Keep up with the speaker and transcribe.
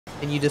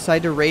And you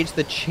decide to rage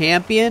the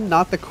champion,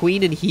 not the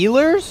queen and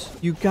healers?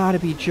 You gotta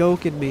be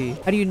joking me.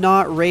 How do you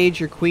not rage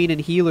your queen and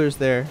healers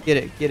there? Get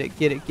it, get it,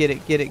 get it, get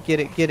it, get it, get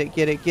it, get it,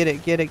 get it, get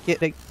it, get it,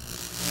 get it.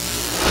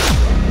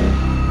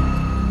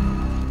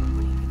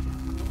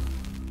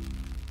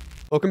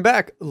 Welcome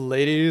back,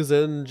 ladies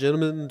and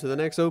gentlemen, to the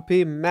next OP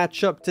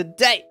matchup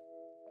today.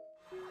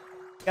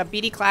 We got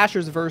BD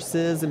Clashers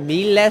versus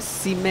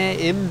Millesime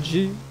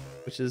MG,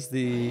 which is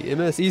the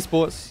MS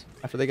Esports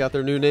after they got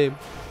their new name.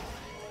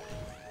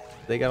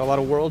 They got a lot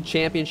of world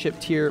championship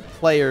tier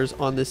players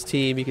on this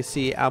team. You can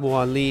see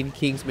Alumualin,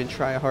 KingsMan,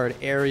 TryHard,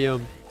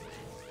 Eryam,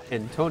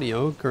 and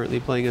Tonio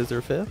currently playing as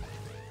their fifth.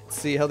 Let's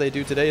see how they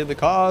do today in the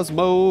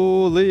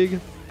Cosmo League.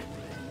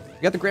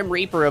 We got the Grim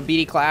Reaper of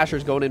BD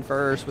Clashers going in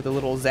first with a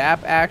little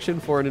zap action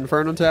for an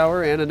Inferno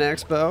Tower and an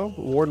Expo.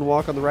 Warden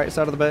Walk on the right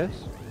side of the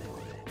base.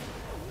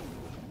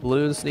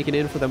 Balloons sneaking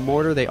in for the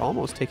mortar. They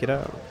almost take it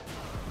out.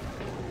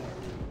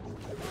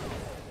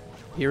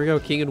 Here we go.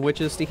 King and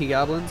Witches, Sneaky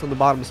Goblins on the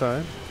bottom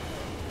side.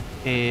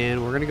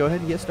 And we're going to go ahead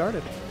and get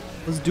started.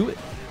 Let's do it.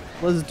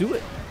 Let's do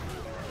it.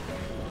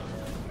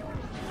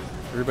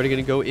 Everybody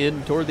going to go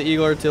in toward the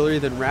Eagle Artillery,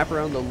 then wrap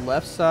around the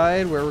left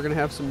side where we're going to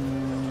have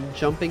some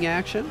jumping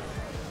action.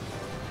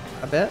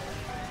 I bet.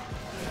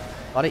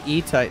 A lot of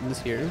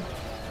E-Titans here.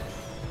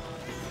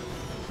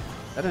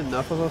 Is that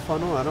enough of a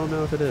funnel? I don't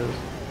know if it is.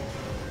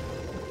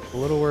 A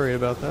little worried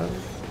about that.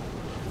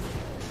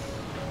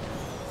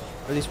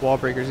 Where are these wall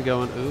breakers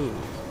going? Ooh.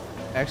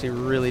 I actually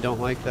really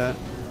don't like that.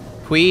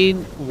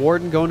 Queen,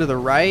 Warden going to the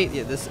right.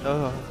 Yeah, this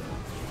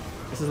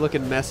is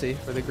looking messy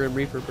for the Grim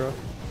Reaper, bro.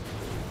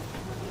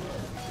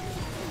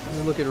 This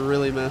is looking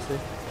really messy.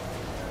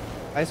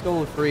 Ice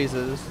Golem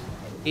freezes.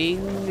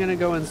 King gonna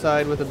go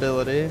inside with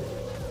ability.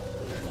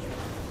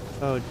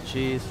 Oh,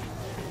 jeez.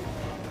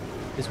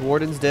 His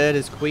Warden's dead.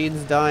 His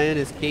Queen's dying.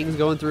 His King's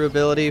going through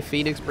ability.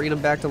 Phoenix bringing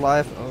him back to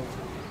life. Oh,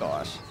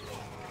 gosh.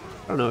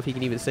 I don't know if he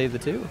can even save the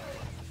two.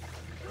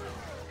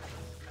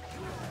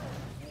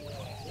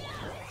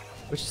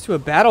 Which is to a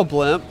battle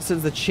blimp,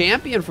 sends the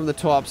champion from the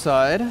top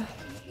side.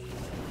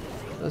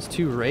 Those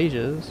two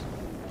rages.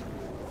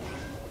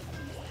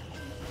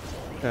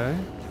 Okay.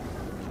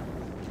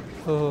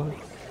 Oh,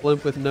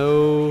 blimp with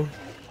no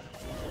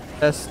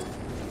best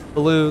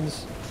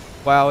balloons.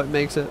 Wow, it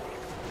makes it.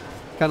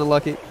 Kind of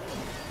lucky.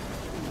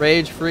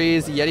 Rage,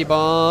 freeze, Yeti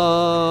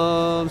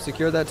bomb.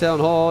 Secure that town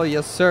hall.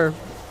 Yes, sir.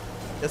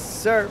 Yes,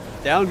 sir.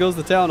 Down goes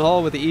the town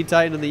hall with the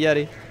E-Titan and the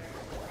Yeti.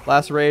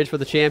 Last rage for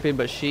the champion,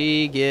 but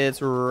she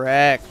gets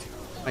wrecked.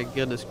 My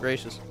goodness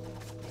gracious.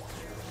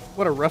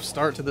 What a rough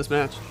start to this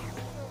match.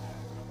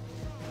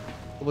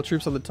 Couple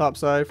troops on the top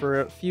side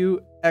for a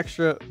few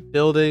extra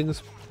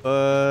buildings,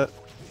 but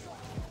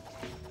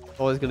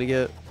always going to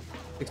get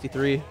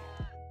 63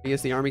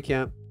 against the army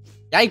camp.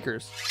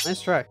 Yikers.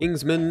 Nice try.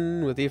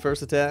 KingsMan with the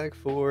first attack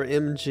for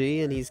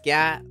MG, and he's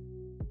got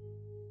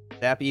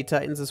Zap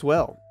E-Titans as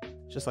well,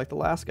 just like the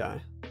last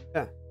guy.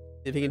 Yeah, see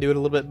if he can do it a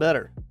little bit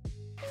better.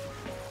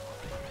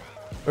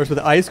 First with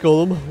Ice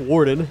Golem,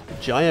 Warden,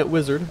 Giant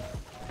Wizard.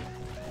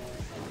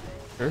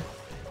 Sure.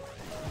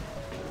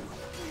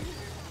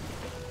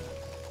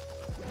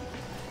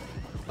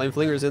 Flame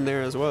Flinger's in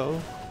there as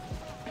well.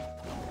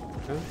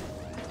 Okay.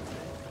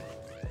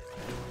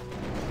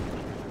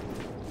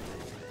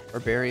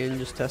 Barbarian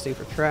just testing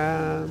for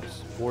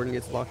traps. Warden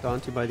gets locked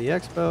onto by the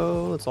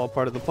Expo. It's all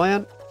part of the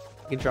plan.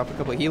 You can drop a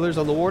couple of healers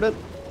on the Warden.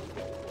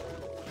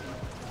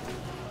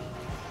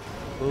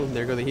 Boom,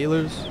 there go the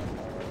healers.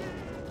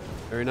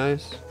 Very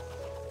nice.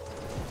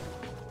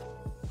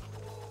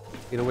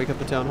 Gonna wake up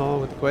the town hall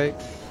with the quake.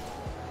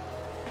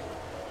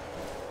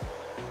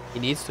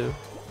 He needs to.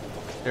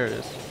 There it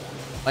is.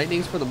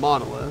 Lightning's for the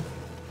monolith.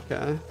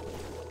 Okay.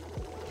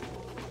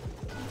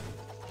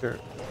 Sure.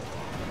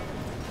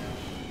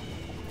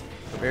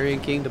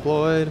 Barbarian King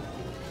deployed.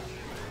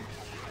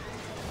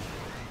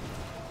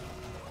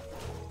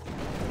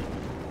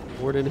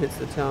 Warden hits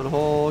the town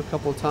hall a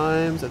couple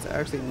times. That's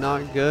actually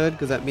not good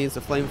because that means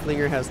the Flame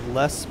Flinger has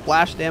less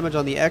splash damage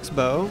on the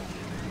Expo.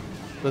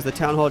 As the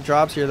town hall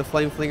drops here, the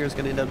Flame Flinger is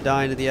going to end up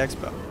dying to the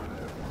Expo.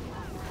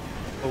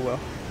 Oh well.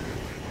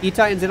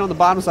 E-Titan's in on the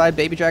bottom side.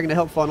 Baby Dragon to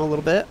help funnel a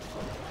little bit.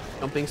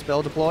 Jumping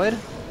spell deployed.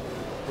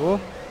 Cool.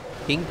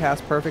 King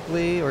passed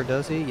perfectly, or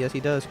does he? Yes, he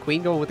does.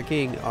 Queen going with the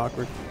King.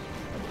 Awkward.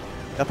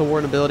 Got the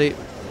Warden ability.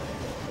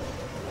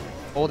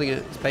 Holding it.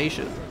 It's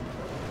patient.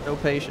 So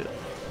patient.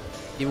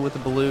 Even with the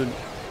balloon.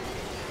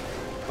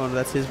 Oh, no,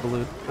 that's his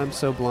balloon. I'm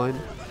so blind.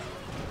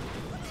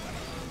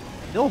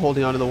 Still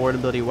holding on to the Warden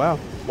ability. Wow.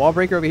 Wall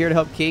breaker over here to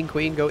help King.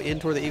 Queen go in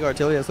toward the Eagle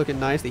Artillery. That's looking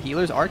nice. The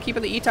healers are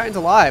keeping the E-Titans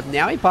alive.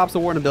 Now he pops the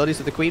Warden ability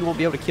so the Queen won't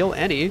be able to kill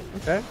any.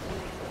 Okay.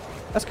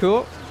 That's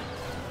cool.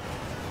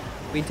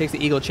 Queen takes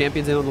the Eagle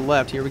Champions in on the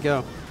left. Here we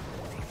go.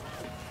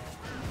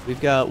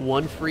 We've got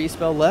one free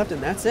spell left,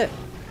 and that's it.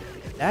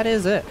 That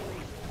is it.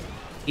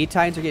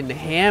 E-Titans are getting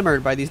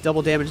hammered by these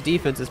double damage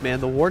defenses, man.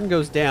 The Warden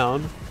goes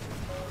down.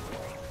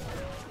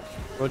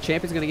 World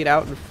Champion's going to get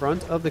out in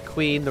front of the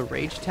Queen. The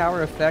Rage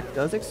Tower effect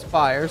does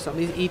expire. Some of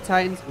these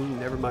E-Titans... Ooh,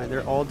 never mind.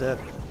 They're all dead.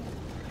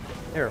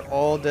 They're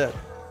all dead.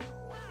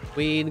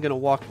 Queen gonna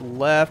walk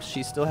left.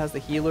 She still has the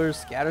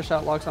healers.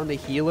 Scattershot locks on the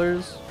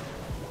healers.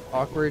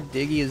 Awkward.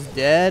 Diggy is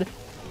dead.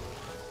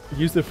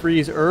 Use the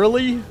freeze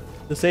early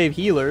to save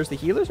healers. The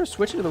healers are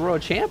switching to the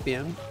world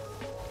champion.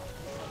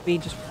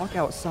 Queen, just walk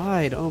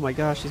outside. Oh my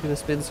gosh, she's gonna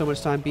spend so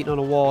much time beating on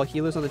a wall.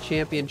 Healers on the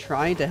champion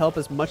trying to help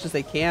as much as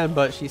they can,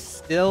 but she's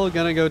still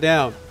gonna go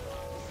down.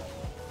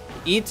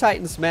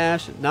 E-Titan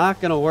Smash,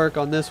 not gonna work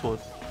on this one.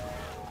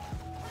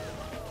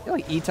 I feel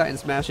like E-Titan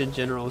Smash in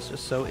general is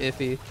just so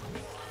iffy.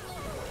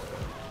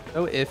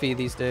 So iffy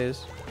these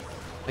days.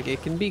 Like,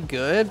 it can be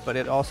good, but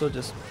it also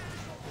just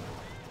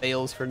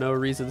fails for no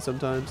reason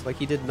sometimes. Like,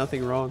 he did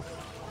nothing wrong.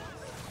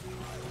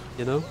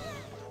 You know?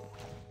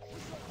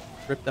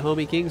 Rip the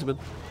homie Kingsman.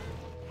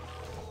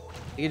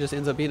 I think it just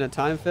ends up being a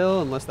time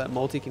fill unless that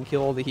multi can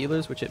kill all the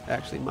healers, which it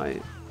actually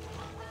might.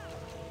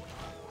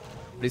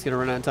 But he's gonna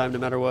run out of time no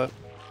matter what.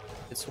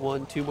 It's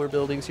 2 more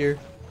buildings here.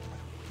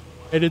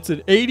 And it's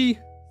an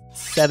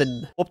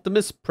 87.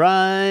 Optimus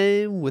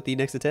Prime with the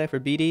next attack for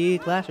BD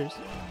Clashers.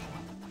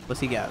 What's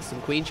he got? Some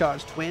Queen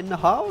Charge Twin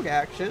Hog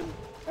action.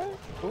 Okay,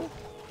 cool.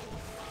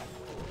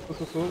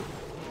 Cool.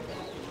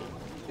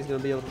 He's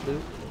gonna be able to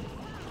do.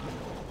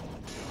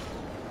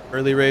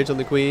 Early rage on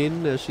the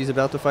Queen as she's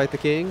about to fight the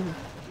King.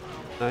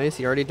 Nice,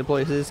 he already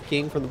deploys his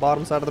King from the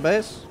bottom side of the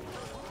base.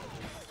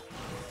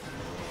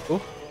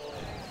 Cool.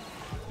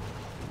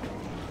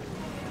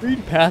 Reed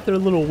Pather a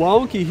little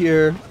wonky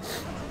here.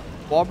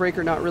 Wall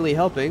breaker not really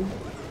helping.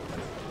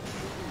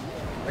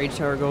 Rage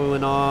tower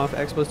going off.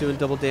 Expo's doing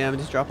double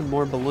damage. He's dropping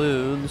more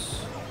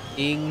balloons.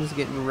 King's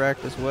getting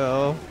wrecked as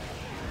well.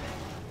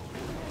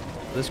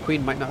 This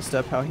Queen might not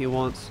step how he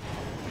wants.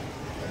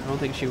 I don't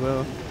think she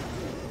will.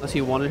 Unless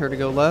he wanted her to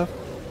go left.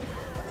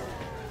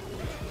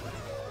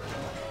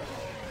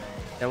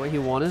 Is that what he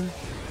wanted?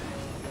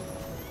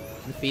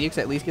 Did Phoenix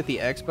at least get the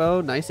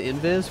Expo? Nice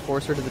invis.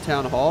 Force her to the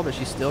town hall, but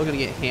she's still going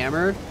to get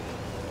hammered.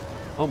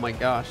 Oh my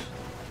gosh.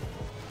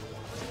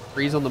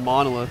 Freeze on the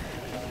monolith.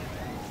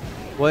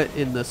 What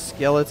in the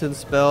skeleton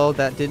spell?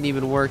 That didn't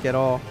even work at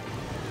all.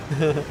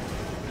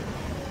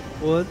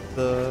 What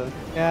the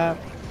cap?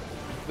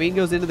 Queen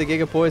goes into the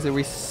Giga Poison.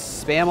 We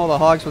spam all the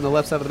hogs from the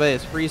left side of the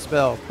base. Free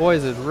spell.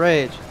 Poison.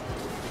 Rage.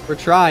 We're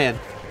trying.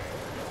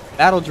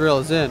 Battle Drill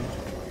is in.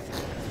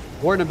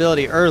 Warden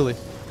ability early.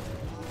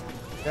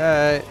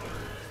 Okay.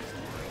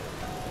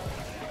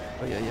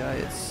 Oh yeah,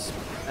 it's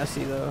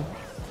messy though.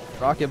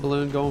 Rocket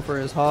Balloon going for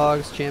his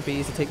hogs. Champion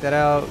needs to take that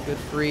out. Good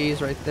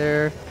freeze right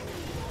there.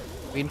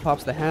 Queen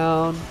pops the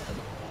Hound.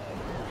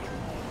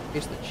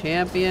 Gets the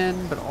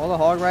champion, but all the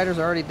Hog Riders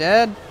are already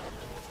dead.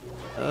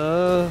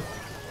 Got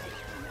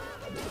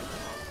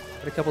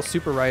a couple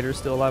Super Riders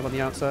still alive on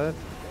the outside.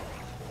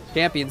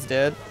 Champion's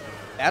dead.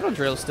 Battle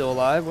Drill's still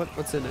alive.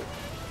 What's in it?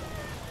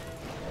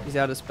 He's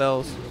out of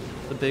spells.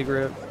 The big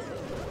rip.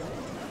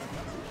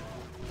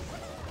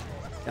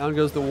 Down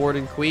goes the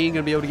Warden. Queen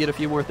gonna be able to get a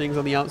few more things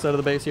on the outside of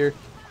the base here.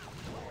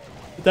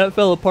 But that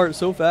fell apart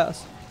so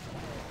fast.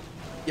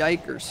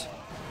 Yikers.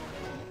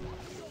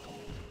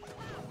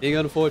 Being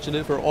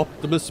unfortunate for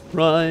Optimus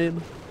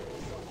Prime.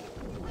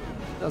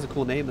 That was a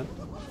cool name though.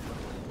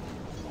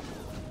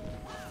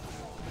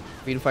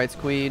 Queen fights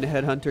Queen.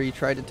 Headhunter, he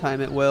tried to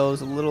time it well. It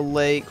was a little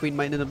late. Queen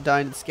might end up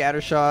dying in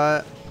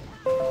Scattershot.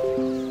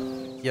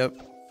 Yep.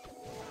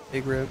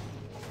 Big rip.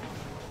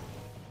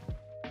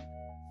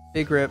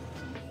 Big rip.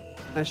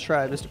 Nice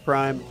try, Mr.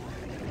 Prime.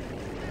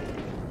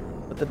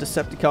 But the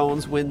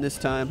Decepticons win this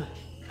time.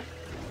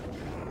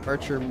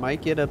 Archer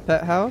might get a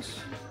pet house.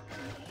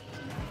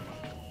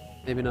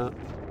 Maybe not.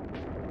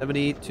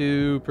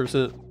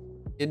 72%.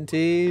 NT.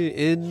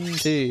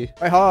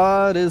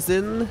 TryHard is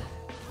in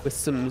with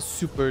some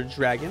Super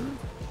Dragon.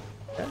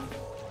 Okay.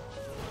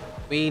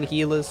 Queen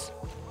healers.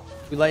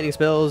 2 lightning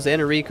spells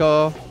and a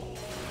recall.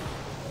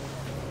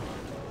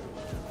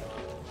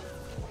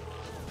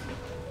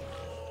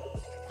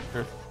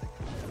 Sure.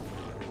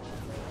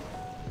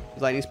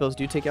 These lightning spells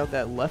do take out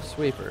that left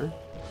sweeper.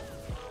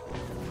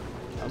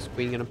 How's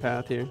Queen gonna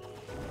path here?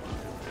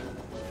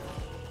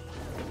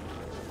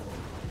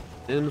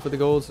 In for the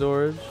gold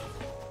storage.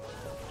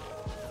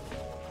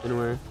 In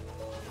where?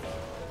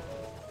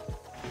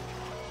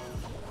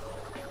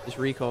 Just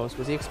recalls.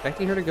 Was he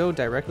expecting her to go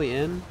directly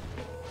in?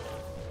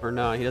 Or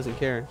no, he doesn't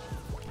care.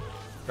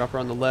 Drop her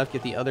on the left,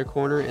 get the other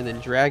corner, and then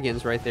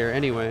Dragon's right there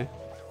anyway.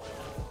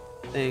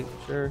 I think,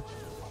 sure.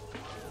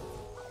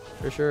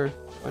 Sure.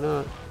 Why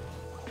not?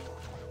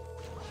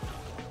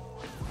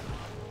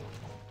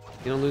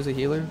 You don't lose a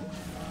healer?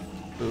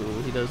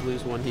 Ooh, he does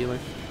lose 1 healer.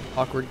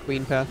 Awkward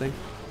Queen pathing.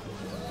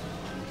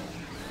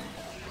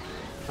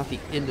 Not the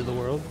end of the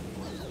world.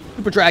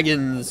 Super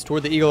Dragons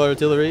toward the Eagle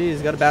Artillery.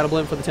 He's got a battle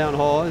blimp for the Town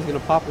Hall. He's going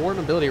to pop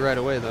Warden ability right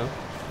away, though.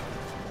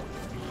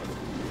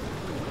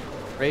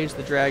 Rage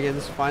the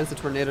Dragons. Finds the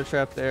Tornado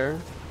Trap there.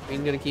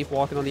 Queen going to keep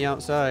walking on the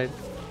outside.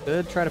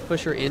 Could try to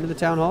push her into the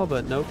Town Hall,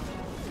 but nope.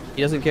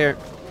 He doesn't care.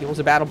 He wants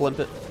to battle blimp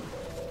it.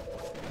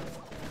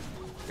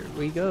 Here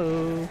we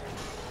go.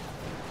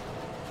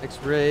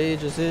 Next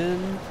Rage is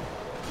in.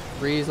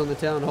 Freeze on the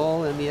Town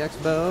Hall and the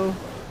Expo.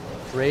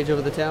 Rage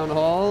over the Town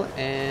Hall,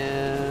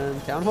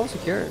 and Town Hall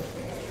secured.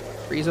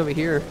 Freeze over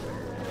here.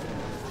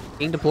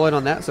 King deployed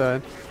on that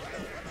side.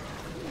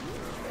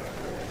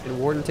 Can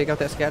Warden take out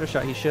that scatter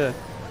shot? He should.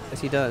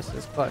 Yes, he does.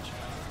 That's clutch.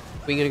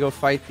 Queen gonna go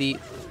fight the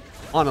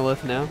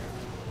Monolith now.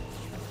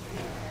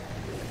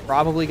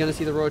 Probably gonna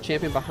see the Royal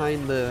Champion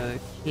behind the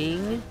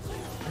King,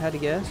 I had to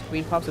guess.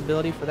 Queen pops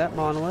ability for that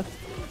Monolith.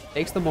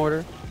 Takes the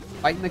mortar.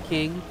 Fighting the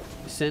King.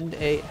 Send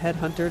a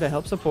Headhunter to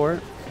help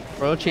support.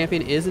 Royal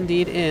Champion is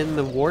indeed in.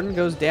 The Warden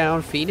goes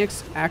down.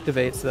 Phoenix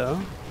activates though.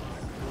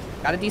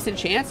 Got a decent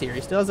chance here.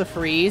 He still has a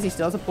freeze. He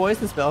still has a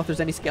poison spell. If there's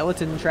any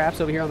skeleton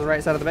traps over here on the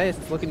right side of the base,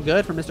 it's looking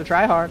good for Mr.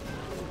 TryHard.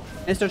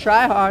 Mr.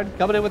 TryHard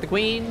coming in with the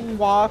Queen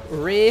Walk,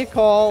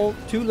 Recall,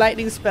 2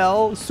 lightning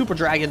spell, Super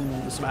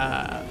Dragon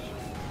Smash.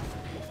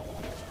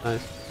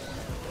 Nice.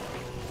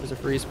 There's a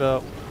free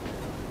spell.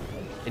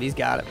 And he's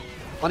got it.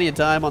 Plenty of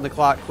time on the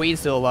clock. Queen's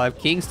still alive.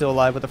 King's still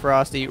alive with the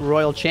Frosty.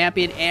 Royal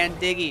Champion and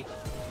Diggy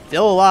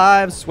still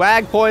alive.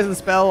 Swag poison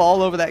spell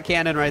all over that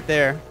cannon right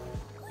there.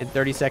 And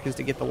 30 seconds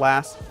to get the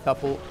last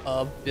couple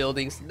of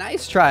buildings.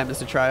 Nice try,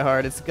 Mr.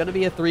 TryHard. It's going to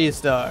be a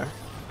 3-star.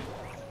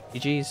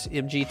 GG's.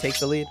 MG takes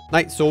the lead.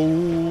 Night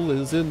Soul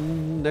is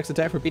in. Next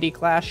attack for BD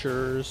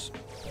Clashers.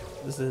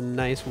 This is a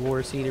nice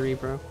war scenery,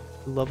 bro.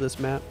 Love this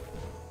map.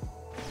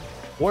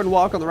 Warden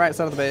Walk on the right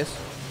side of the base.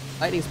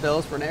 Lightning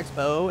spells for an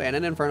X-Bow and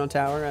an Inferno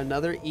Tower.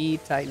 Another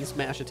E-Titan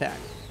Smash attack.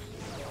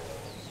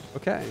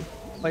 Okay.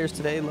 Players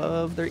today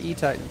love their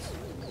E-Titans.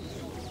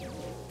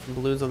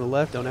 Balloons on the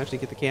left don't actually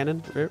get the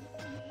cannon.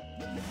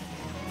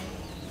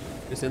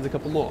 He sends a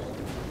couple more.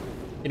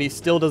 And he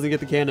still doesn't get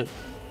the cannon.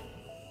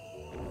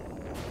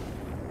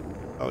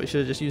 Oh, he should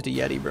have just used a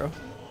Yeti, bro.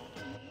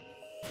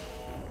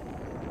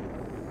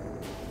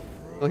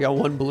 Only got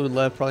 1 balloon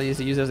left. Probably needs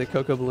to use it as a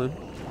Cocoa balloon.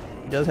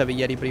 He does have a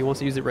Yeti, but he wants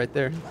to use it right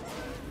there.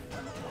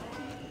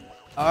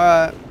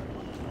 Alright.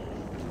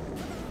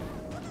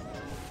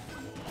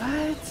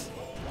 What?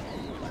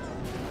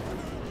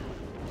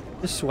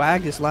 Just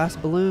swag this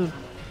last balloon.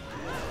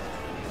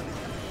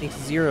 Makes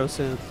 0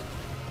 sense.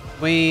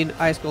 Queen,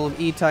 Ice Golem,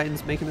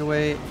 E-Titans making their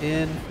way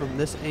in from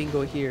this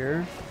angle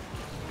here.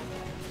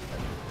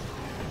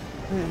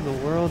 What in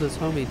the world is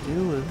homie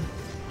doing?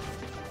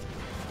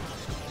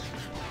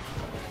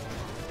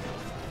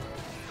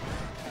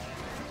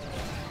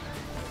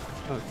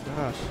 Oh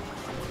gosh.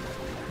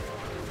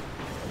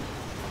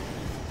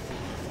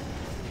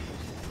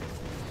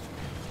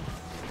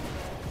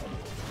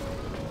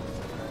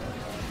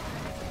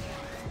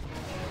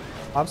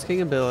 Pops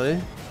King ability.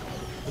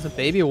 There's a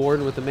baby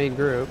warden with the main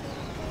group.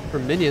 For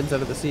minions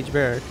out of the siege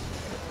barracks.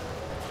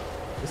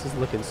 This is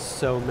looking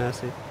so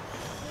messy.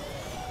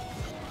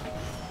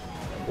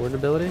 Warden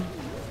ability.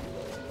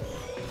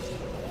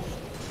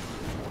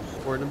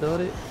 Warden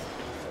ability.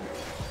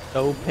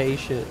 So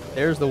patient.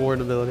 There's the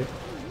warden ability.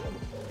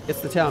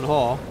 Gets the town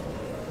hall.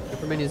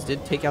 Super minions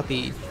did take out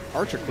the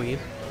archer queen.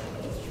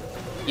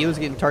 He was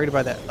getting targeted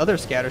by that other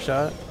scatter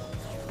shot.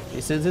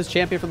 He sends his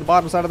champion from the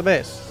bottom side of the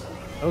base.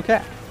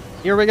 Okay.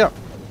 Here we go.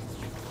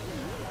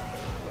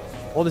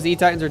 All his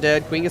E-Titans are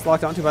dead. Queen gets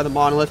locked onto by the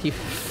Monolith. He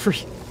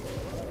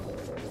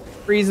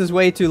freezes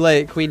way too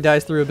late. Queen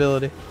dies through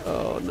ability.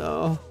 Oh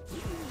no.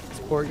 This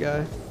poor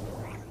guy.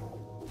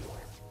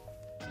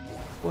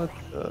 What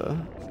the...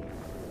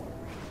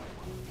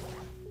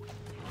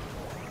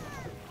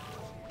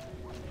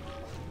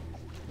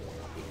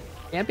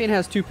 Champion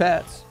has 2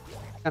 pets.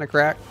 Kind of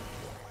crack.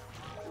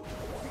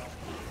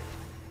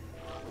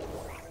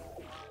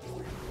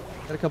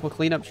 Got a couple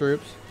cleanup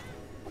troops.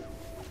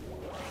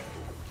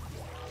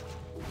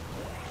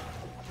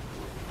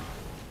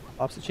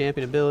 Pops the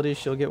champion ability.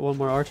 She'll get 1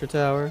 more archer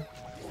tower.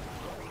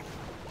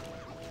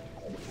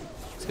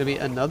 It's going to be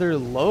another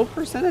low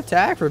percent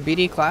attack for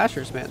BD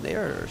Clashers, man. They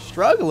are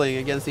struggling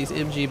against these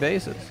MG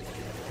bases.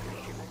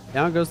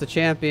 Down goes the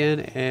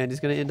champion, and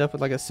he's going to end up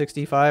with like a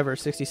 65 or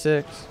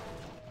 66.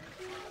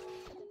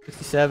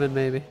 67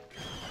 maybe.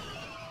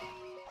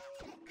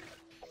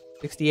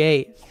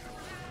 68.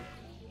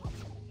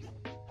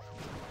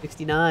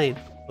 69.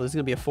 Well, this is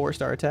going to be a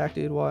 4-star attack,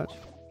 dude. Watch.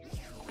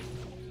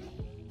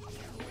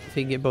 If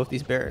he can get both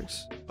these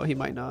barracks. Oh, he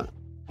might not.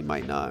 He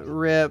might not.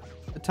 Rip.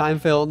 The time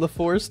fail on the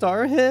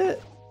 4-star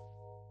hit.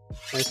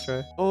 Nice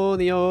try.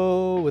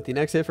 Tonio with the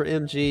next hit for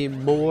MG.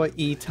 More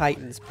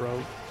E-Titans,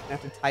 bro. I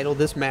have to title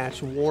this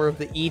match War of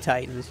the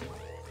E-Titans.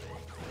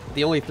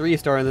 The only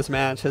 3-star in this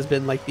match has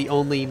been like the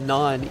only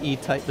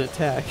non-E-Titan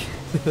attack.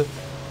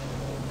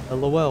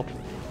 LOL.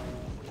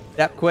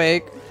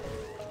 Dapquake.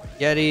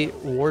 Yeti.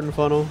 Warden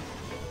Funnel.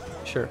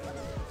 Sure.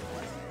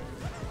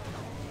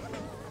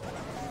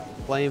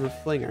 Flame of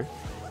Flinger.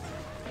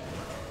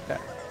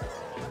 Okay.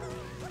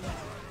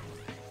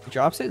 He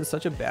drops it in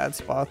such a bad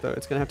spot though.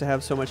 It's gonna have to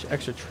have so much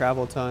extra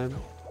travel time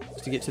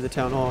just to get to the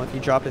town hall. If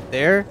you drop it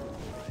there,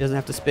 he doesn't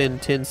have to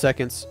spend 10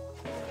 seconds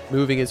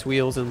moving his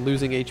wheels and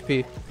losing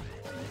HP.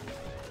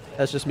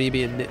 That's just me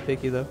being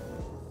nitpicky though.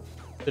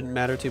 Shouldn't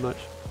matter too much.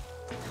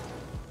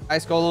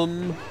 Ice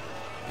Golem,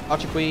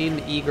 Archer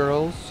Queen,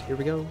 E-Girls. Here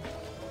we go.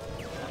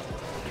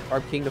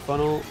 Barb King to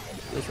funnel.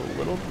 Feels a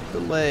little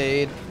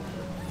delayed.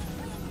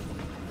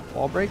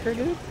 Wall breaker,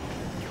 dude?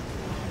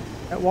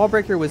 That wall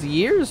breaker was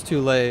years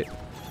too late.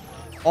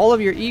 All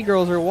of your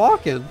e-girls are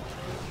walking.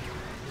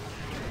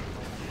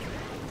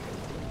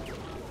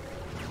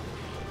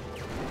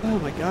 Oh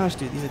my gosh,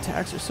 dude, these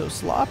attacks are so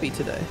sloppy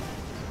today.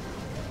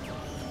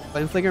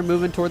 Flame Flinger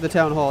moving toward the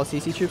town hall.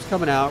 CC troops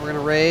coming out. We're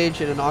gonna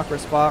rage in an awkward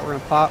spot. We're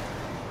gonna pop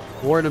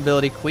Warden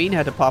ability. Queen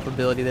had to pop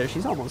ability there.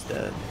 She's almost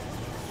dead.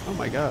 Oh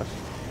my gosh.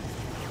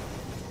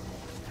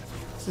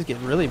 This is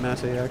getting really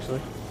messy,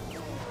 actually.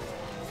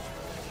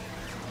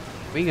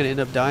 Queen gonna end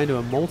up dying to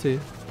a multi.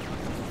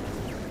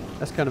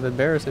 That's kind of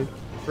embarrassing.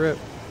 Rip.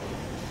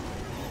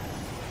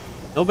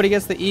 Nobody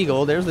gets the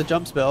eagle. There's the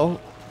jump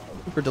spell.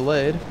 Super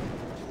delayed.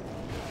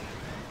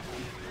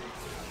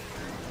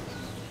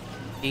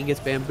 King gets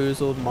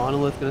bamboozled.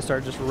 Monolith gonna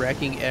start just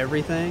wrecking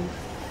everything.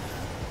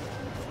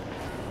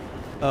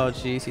 Oh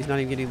jeez, he's not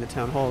even getting the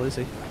town hall, is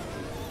he?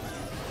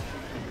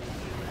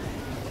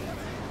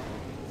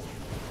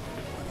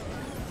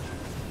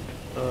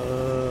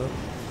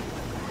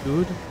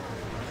 Dude. He's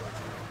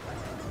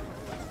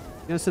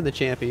gonna send the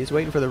champion. He's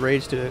waiting for the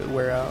rage to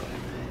wear out.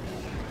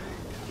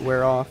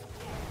 Wear off.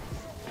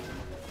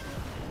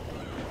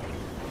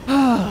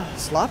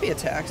 Sloppy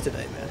attacks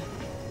today, man.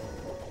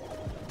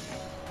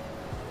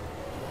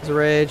 There's a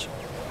rage.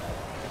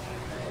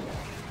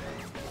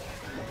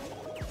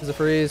 There's a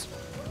freeze.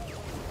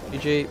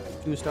 GG.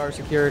 2 stars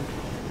secured.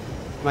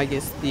 Might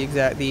get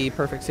the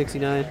perfect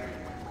 69.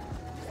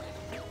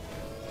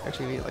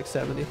 Actually gonna get like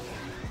 70.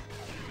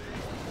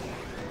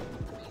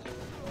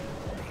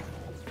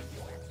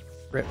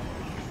 Rip.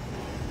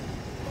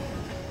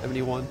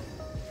 71.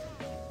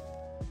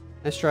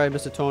 Nice try,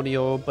 Mr.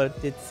 Tonio, but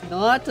it's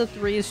not a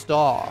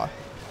 3-star.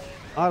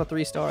 Not a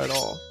 3-star at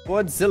all.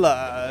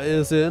 Godzilla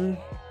is in.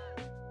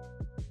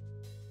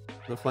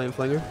 The Flame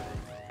Flinger.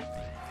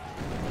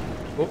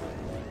 Oh.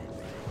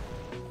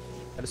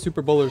 Got a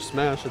Super Bowler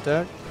Smash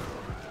attack.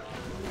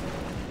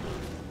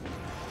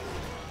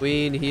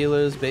 Queen,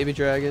 healers, baby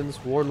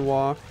dragons, Warden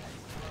Walk.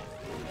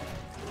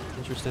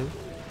 Interesting.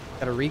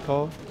 Got a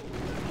recall.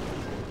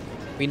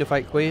 Queen to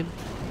fight Queen.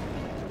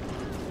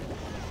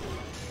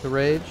 The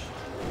rage.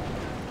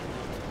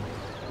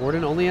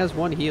 Warden only has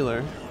 1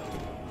 healer.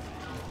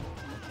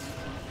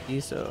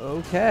 He's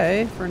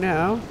okay for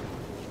now.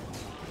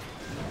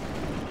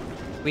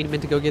 Queen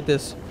meant to go get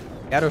this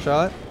shadow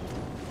shot.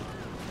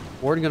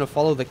 Warden gonna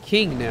follow the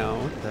king now.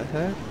 What the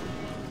heck?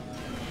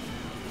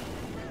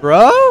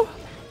 Bro?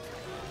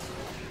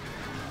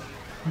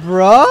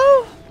 Bro?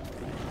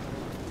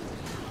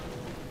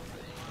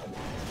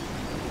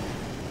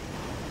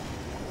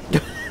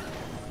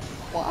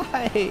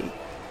 Why?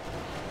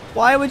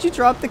 Why would you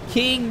drop the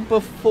king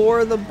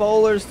before the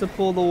bowlers to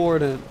pull the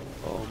warden?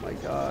 Oh my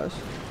gosh.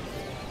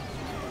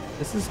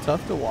 This is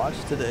tough to watch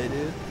today,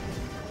 dude.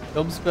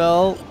 Jump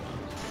spell,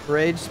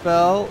 rage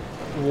spell,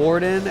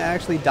 warden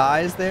actually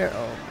dies there.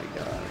 Oh my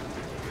god.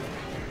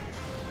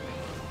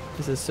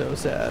 This is so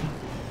sad.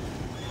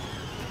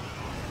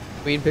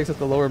 Queen picks up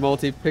the lower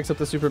multi, picks up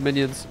the super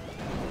minions.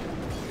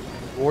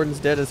 Warden's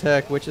dead as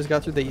heck. Witch has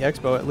got through the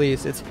expo at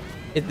least.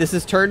 This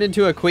is turned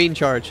into a queen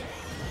charge.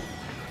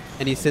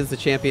 And he sends the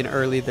champion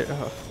early there.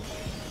 Oh.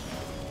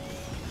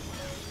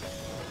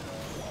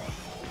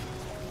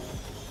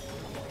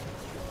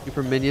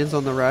 Super minions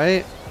on the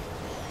right.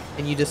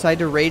 And you decide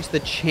to rage the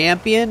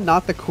champion,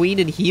 not the queen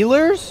and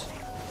healers?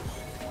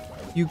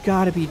 You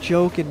gotta be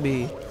joking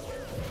me.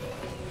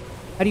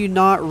 How do you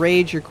not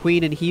rage your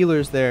queen and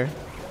healers there?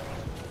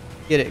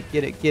 Get it,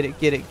 get it, get it,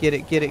 get it, get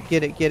it, get it,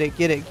 get it, get it,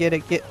 get it, get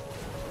it, get it.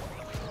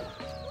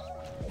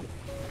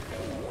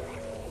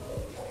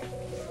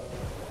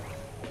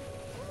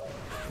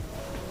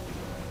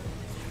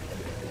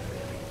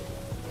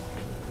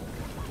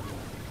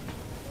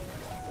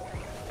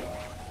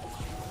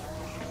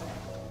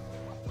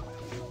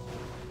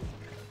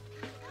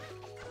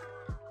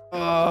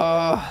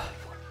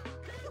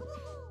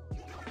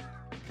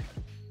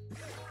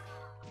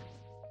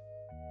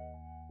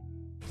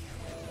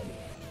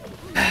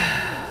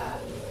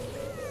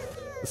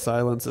 The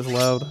silence is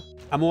loud.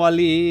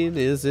 Alumualin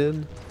is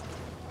in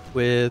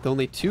with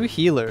only 2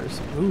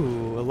 healers.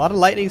 Ooh, a lot of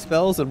lightning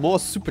spells and more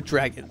super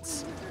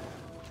dragons.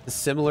 It's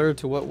similar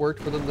to what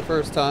worked for them the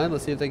first time.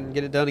 Let's see if they can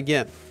get it done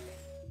again.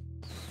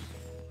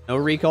 No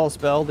recall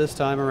spell this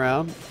time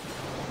around.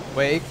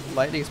 Wake,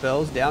 lightning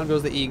spells. Down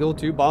goes the eagle.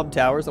 2 bomb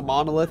towers, a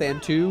monolith,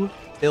 and 2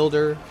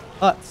 builder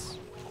huts.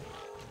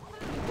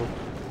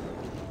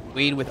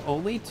 Queen with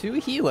only 2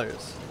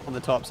 healers on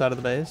the top side of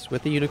the base,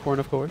 with the unicorn,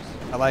 of course.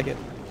 I like it.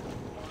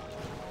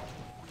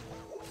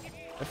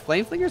 The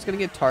Flame Flinger is going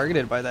to get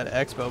targeted by that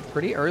expo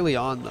pretty early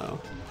on, though.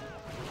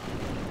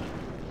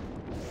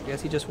 I guess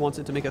he just wants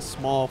it to make a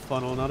small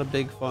funnel, not a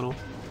big funnel.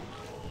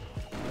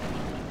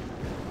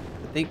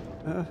 I think,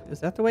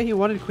 is that the way he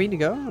wanted Queen to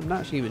go? I'm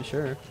not even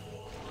sure.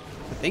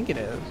 I think it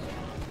is.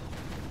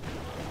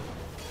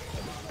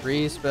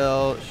 Free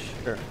spell,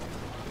 sure.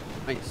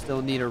 Might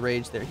still need a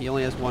rage there. He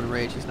only has 1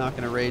 rage. He's not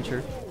going to rage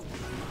her.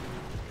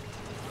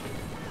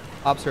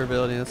 Ops her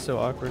ability, that's so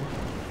awkward.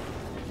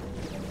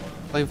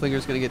 Flame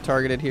Flinger's gonna get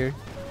targeted here.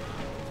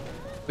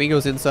 Queen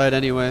goes inside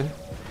anyway.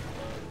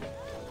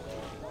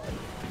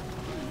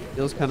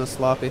 Feels kind of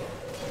sloppy.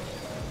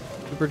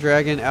 Super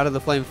Dragon out of the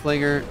Flame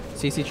Flinger.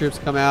 CC troops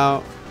come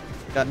out.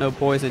 Got no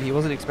poison. He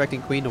wasn't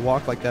expecting Queen to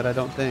walk like that, I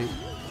don't think.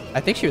 I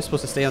think she was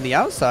supposed to stay on the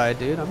outside,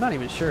 dude. I'm not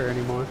even sure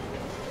anymore.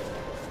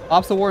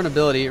 Pops the Warden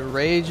ability.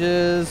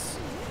 Rages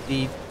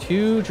the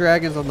 2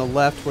 dragons on the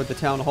left toward the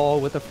Town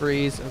Hall with a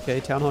freeze. Okay,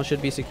 Town Hall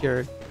should be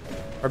secured.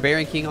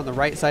 Barbarian King on the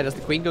right side. As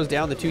the Queen goes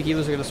down, the 2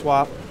 healers are going to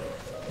swap.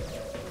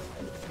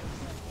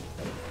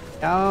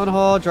 Town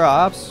Hall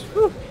drops.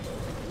 Whew.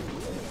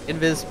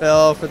 Invis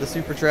spell for the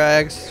Super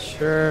Drags.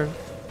 Sure.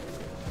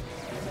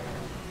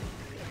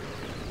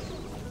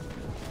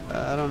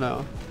 I don't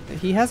know.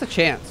 He has a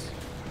chance.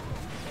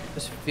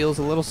 Just feels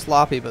a little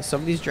sloppy, but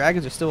some of these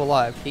dragons are still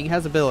alive. King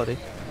has ability.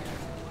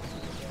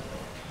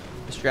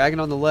 This dragon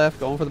on the left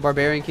going for the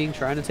Barbarian King,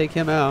 trying to take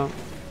him out.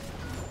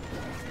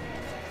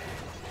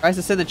 Tries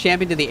to send the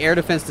champion to the air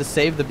defense to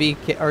save the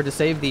to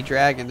save the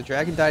dragon. The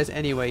dragon dies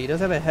anyway. He does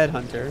have a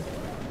headhunter.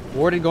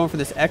 Warden going for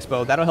this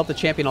Expo. That'll help the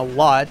champion a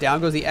lot.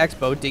 Down goes the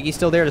Expo. Diggy's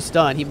still there to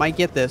stun. He might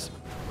get this.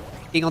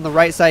 King on the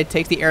right side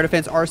takes the air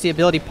defense. RC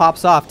ability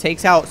pops off.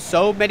 Takes out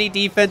so many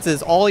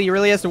defenses. All he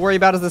really has to worry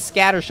about is the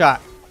scatter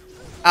shot.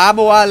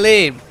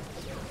 Alumualin.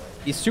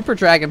 These Super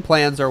Dragon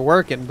plans are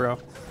working, bro.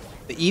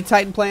 The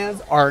E-Titan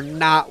plans are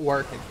not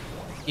working.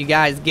 You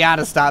guys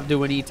gotta stop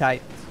doing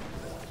E-Titans.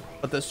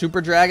 But the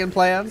Super Dragon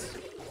plans,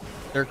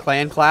 they're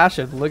clan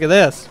clashing. Look at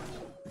this.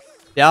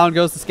 Down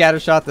goes the scatter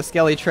shot, the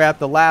Skelly Trap,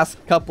 the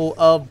last couple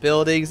of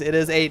buildings. It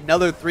is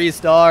another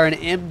 3-star, and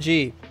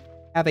MG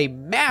have a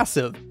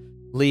massive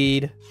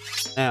lead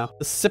now.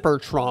 The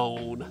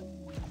TheSipperTron.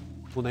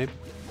 Cool name.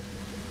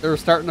 They're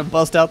starting to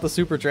bust out the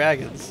Super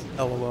Dragons.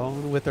 LOL.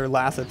 With their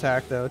last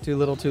attack, though. Too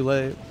little, too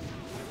late.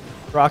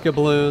 Rocket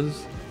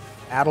balloons.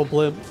 Battle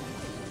blimp.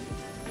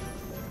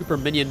 Super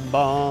minion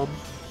bomb.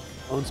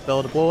 Own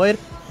spell deployed.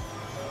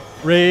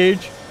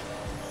 Rage.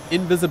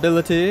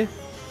 Invisibility.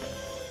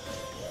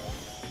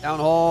 Town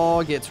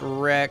Hall gets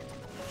wrecked.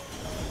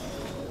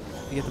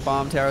 They get the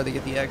bomb tower. They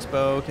get the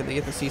Expo. Can they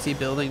get the CC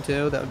building,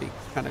 too? That would be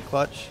kind of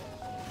clutch.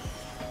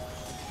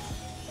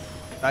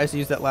 Tries to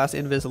use that last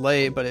invis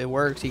late, but it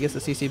works. He gets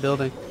the CC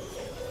building.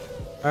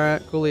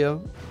 Alright,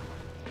 coolio.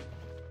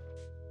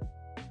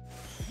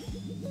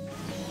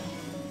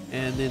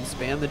 And then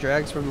spam the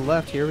drags from the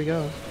left. Here we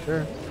go.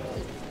 Sure.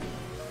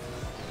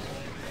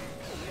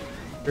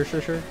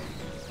 Sure.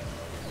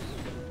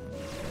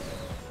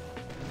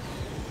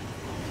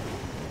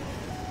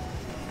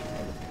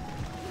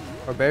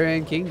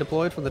 Barbarian King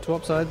deployed from the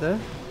 12 side there.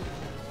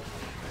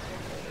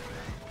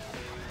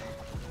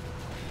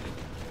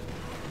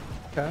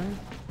 Okay.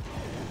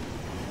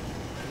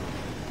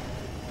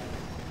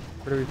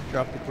 Where do we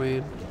drop the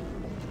Queen?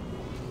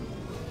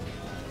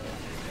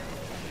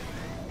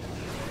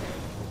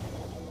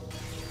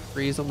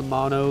 Freeze on the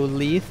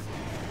monolith.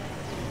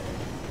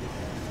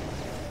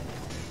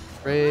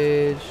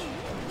 Rage.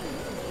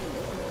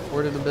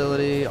 Warden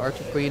ability.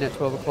 Archer Queen at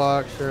 12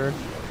 o'clock. Sure.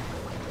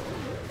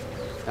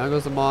 Down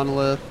goes the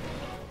monolith.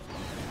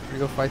 We're gonna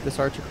go fight this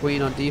Archer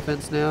Queen on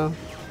defense now.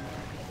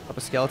 Up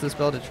a skeleton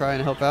spell to try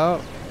and help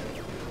out.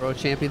 Throw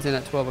champions in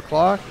at 12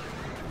 o'clock.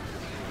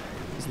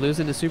 He's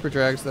losing to Super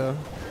Drags though.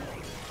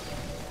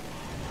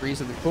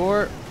 Freeze in the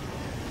court.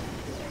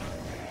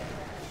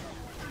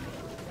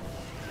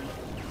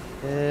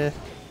 Ooh,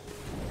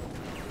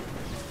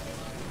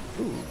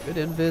 good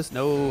invis.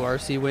 No,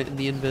 RC went in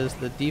the invis.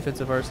 The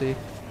defensive RC.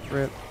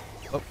 Rip.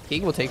 Oh,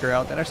 King will take her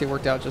out. That actually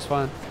worked out just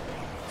fine.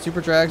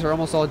 Super Drags are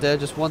almost all dead.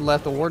 Just one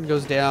left. The Warden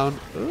goes down.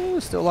 Ooh,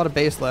 still a lot of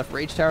base left.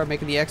 Rage Tower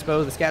making the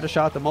Expo. The scatter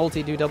shot. The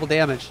multi do double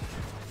damage.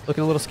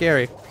 Looking a little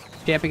scary.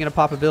 Camping in a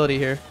pop ability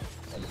here.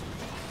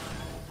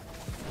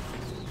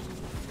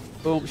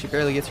 Boom. She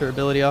barely gets her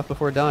ability off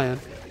before dying.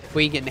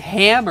 Queen getting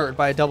hammered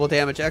by a double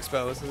damage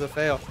Expo. This is a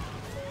fail.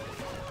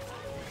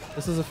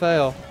 This is a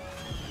fail.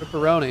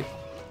 Pepperoni.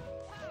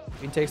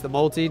 Queen takes the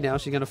multi. Now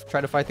she's going to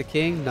try to fight the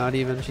King. Not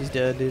even. She's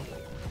dead, dude.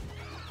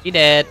 She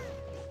dead.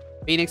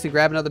 Phoenix can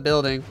grab another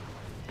building.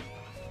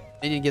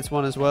 Minion gets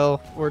one as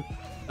well. Or,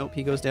 nope,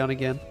 he goes down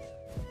again.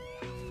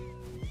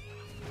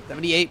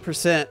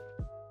 78%.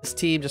 This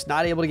team just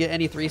not able to get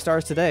any 3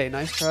 stars today.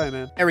 Nice try,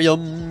 man.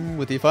 Eryam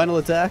with the final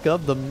attack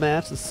of the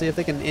match. Let's see if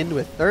they can end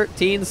with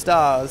 13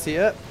 stars.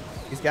 Yep.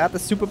 He's got the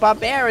Super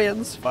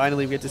Barbarians.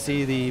 Finally, we get to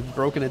see the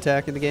broken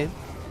attack in the game.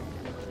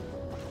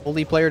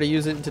 Only player to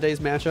use it in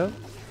today's matchup.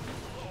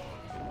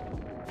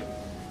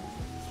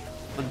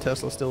 One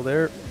Tesla still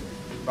there.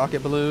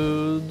 Rocket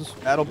balloons.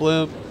 Battle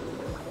blimp.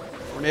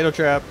 Tornado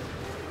trap.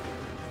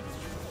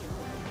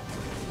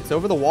 It's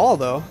over the wall,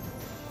 though.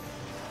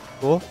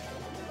 Cool.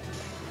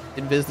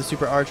 Invis the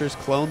Super Archers.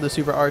 Clone the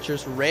Super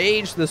Archers.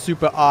 Rage the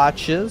Super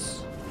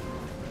Archers.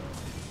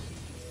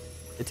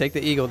 They take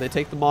the Eagle. They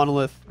take the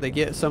Monolith. They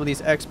get some of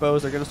these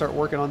Expos. They're going to start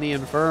working on the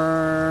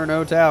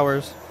Inferno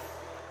Towers.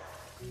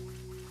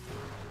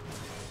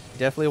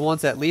 Definitely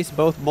wants at least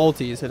both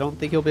multis. I don't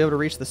think he'll be able to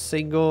reach the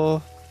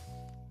single.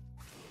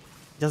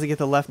 Doesn't get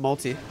the left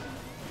multi.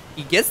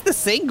 He gets the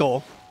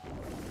single.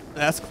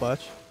 That's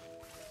clutch.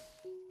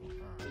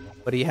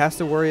 But he has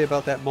to worry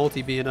about that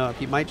multi being up.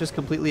 He might just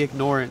completely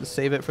ignore it and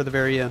save it for the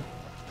very end.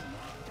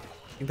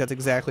 I think that's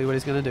exactly what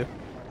he's going to do.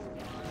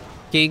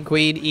 King,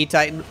 Queen,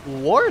 E-Titan,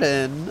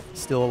 Warden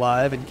still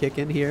alive and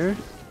kicking here.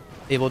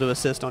 Able to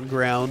assist on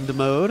ground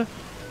mode.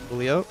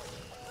 Julio.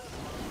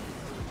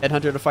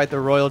 Headhunter to fight the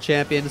Royal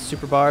Champion.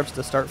 Super Barbs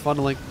to start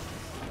funneling.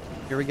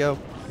 Here we go.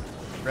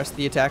 The rest of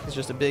the attack is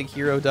just a big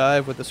hero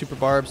dive with the Super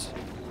Barbs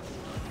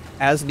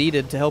as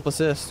needed to help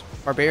assist.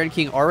 Barbarian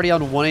King already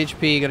on 1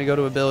 HP. Gonna go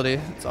to ability.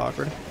 It's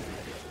awkward.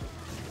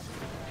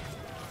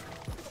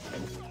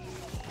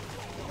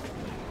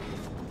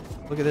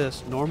 Look at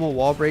this. Normal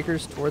wall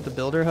breakers toward the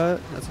builder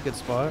hut. That's a good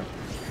spot.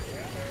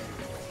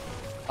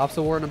 Ops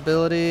of Warden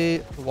ability.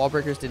 The wall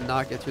breakers did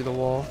not get through the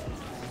wall.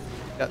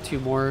 Got 2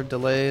 more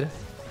delayed.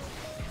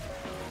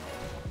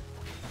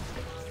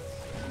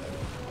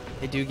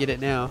 They do get it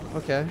now.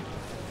 Okay.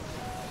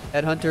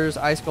 Headhunters,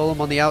 Ice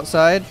Golem on the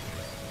outside.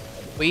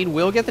 Queen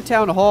will get the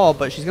Town Hall,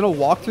 but she's going to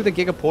walk through the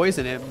Giga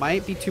Poison. It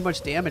might be too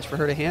much damage for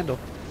her to handle.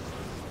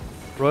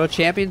 Royal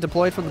Champion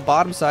deployed from the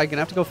bottom side. Going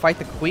to have to go fight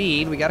the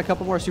Queen. We got a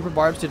couple more Super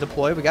Barbs to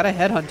deploy. We got a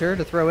Headhunter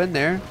to throw in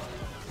there.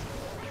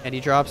 And he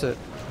drops it.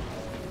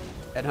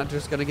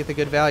 Headhunter's going to get the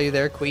good value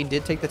there. Queen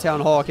did take the Town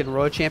Hall. Can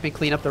Royal Champion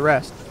clean up the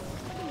rest?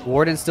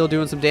 Warden's still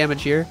doing some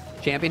damage here.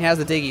 Champion has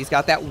the Diggy. He's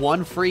got that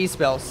 1 freeze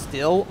spell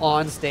still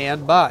on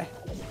standby.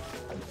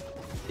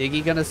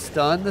 Diggy gonna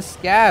stun the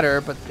scatter,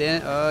 but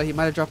then he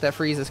might have dropped that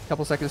freeze a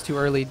couple seconds too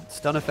early.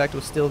 Stun effect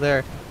was still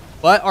there.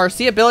 But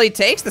RC ability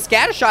takes the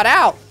scatter shot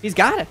out. He's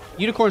got it.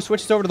 Unicorn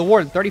switches over to the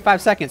Warden.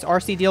 35 seconds.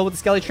 RC deal with the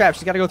Skelly Trap.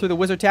 She's got to go through the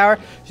Wizard Tower.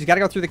 She's got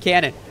to go through the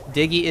cannon.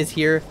 Diggy is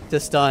here to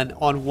stun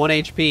on 1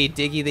 HP.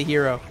 Diggy the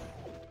hero.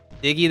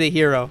 Diggy the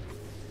hero.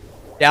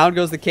 Down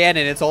goes the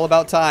cannon. It's all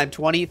about time.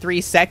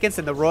 23 seconds,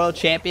 and the Royal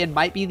Champion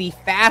might be the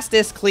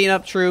fastest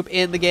cleanup troop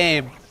in the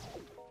game.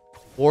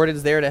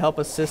 Warden's there to help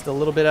assist a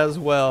little bit as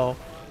well.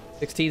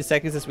 16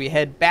 seconds as we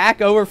head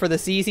back over for the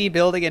CC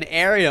building, and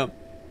Eryam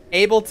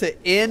able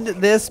to end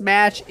this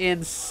match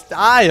in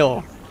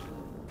style.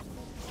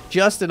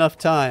 Just enough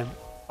time.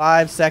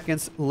 5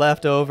 seconds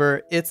left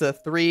over. It's a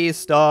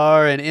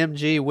 3-star, and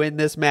MG win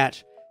this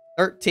match.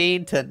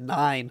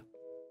 13-9.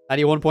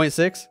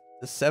 91.6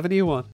 to 71.